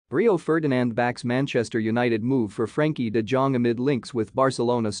Rio Ferdinand backs Manchester United move for Frenkie de Jong amid links with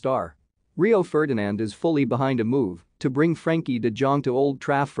Barcelona star. Rio Ferdinand is fully behind a move to bring Frenkie de Jong to Old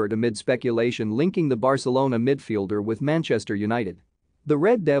Trafford amid speculation linking the Barcelona midfielder with Manchester United. The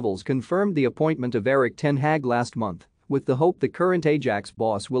Red Devils confirmed the appointment of Erik ten Hag last month, with the hope the current Ajax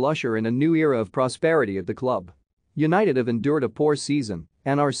boss will usher in a new era of prosperity at the club. United have endured a poor season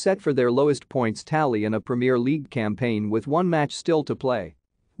and are set for their lowest points tally in a Premier League campaign with one match still to play.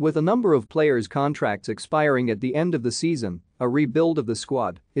 With a number of players' contracts expiring at the end of the season, a rebuild of the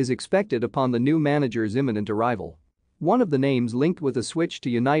squad is expected upon the new manager's imminent arrival. One of the names linked with a switch to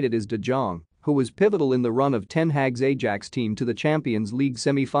United is De Jong, who was pivotal in the run of Ten Hag's Ajax team to the Champions League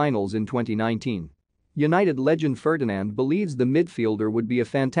semi-finals in 2019. United legend Ferdinand believes the midfielder would be a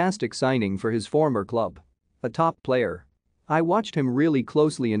fantastic signing for his former club. A top player. "I watched him really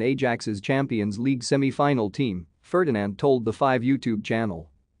closely in Ajax's Champions League semi-final team," Ferdinand told the 5 YouTube channel.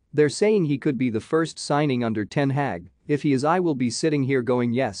 "They're saying he could be the first signing under Ten Hag. If he is, I will be sitting here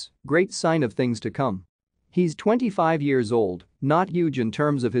going yes, great sign of things to come." He's 25 years old, not huge in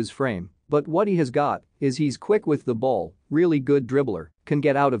terms of his frame, but what he has got is he's quick with the ball, really good dribbler, can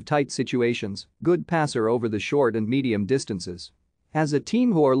get out of tight situations, good passer over the short and medium distances. As a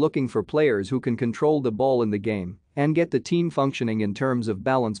team who are looking for players who can control the ball in the game and get the team functioning in terms of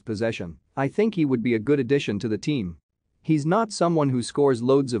balanced possession, I think he would be a good addition to the team. He's not someone who scores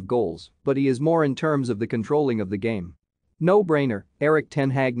loads of goals, but he is more in terms of the controlling of the game. No-brainer, Erik ten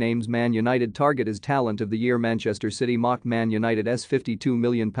Hag names Man United target as talent of the year. Manchester City mocked Man United's £52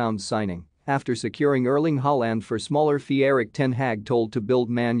 million signing after securing Erling Haaland for smaller fee. Erik ten Hag told to build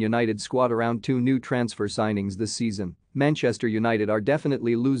Man United squad around 2 new transfer signings this season. Manchester United are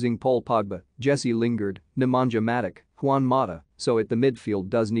definitely losing Paul Pogba, Jesse Lingard, Nemanja Matic, Juan Mata, so the midfield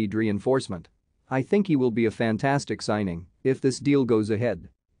does need reinforcement. I think he will be a fantastic signing if this deal goes ahead.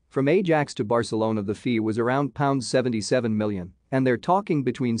 From Ajax to Barcelona the fee was around £77 million, and they're talking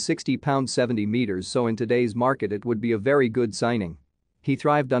between £60-70 meters, so in today's market it would be a very good signing. He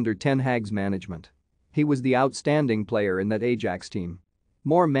thrived under Ten Hag's management. He was the outstanding player in that Ajax team.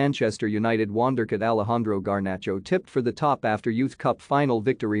 More Manchester United wonderkid Alejandro Garnacho tipped for the top after Youth Cup final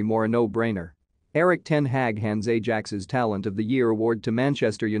victory. More a no-brainer. Erik ten Hag hands Ajax's Talent of the Year award to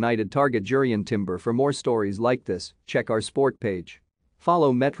Manchester United target Jurrien Timber. For more stories like this, check our sport page.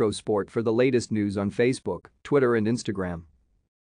 Follow Metro Sport for the latest news on Facebook, Twitter and Instagram.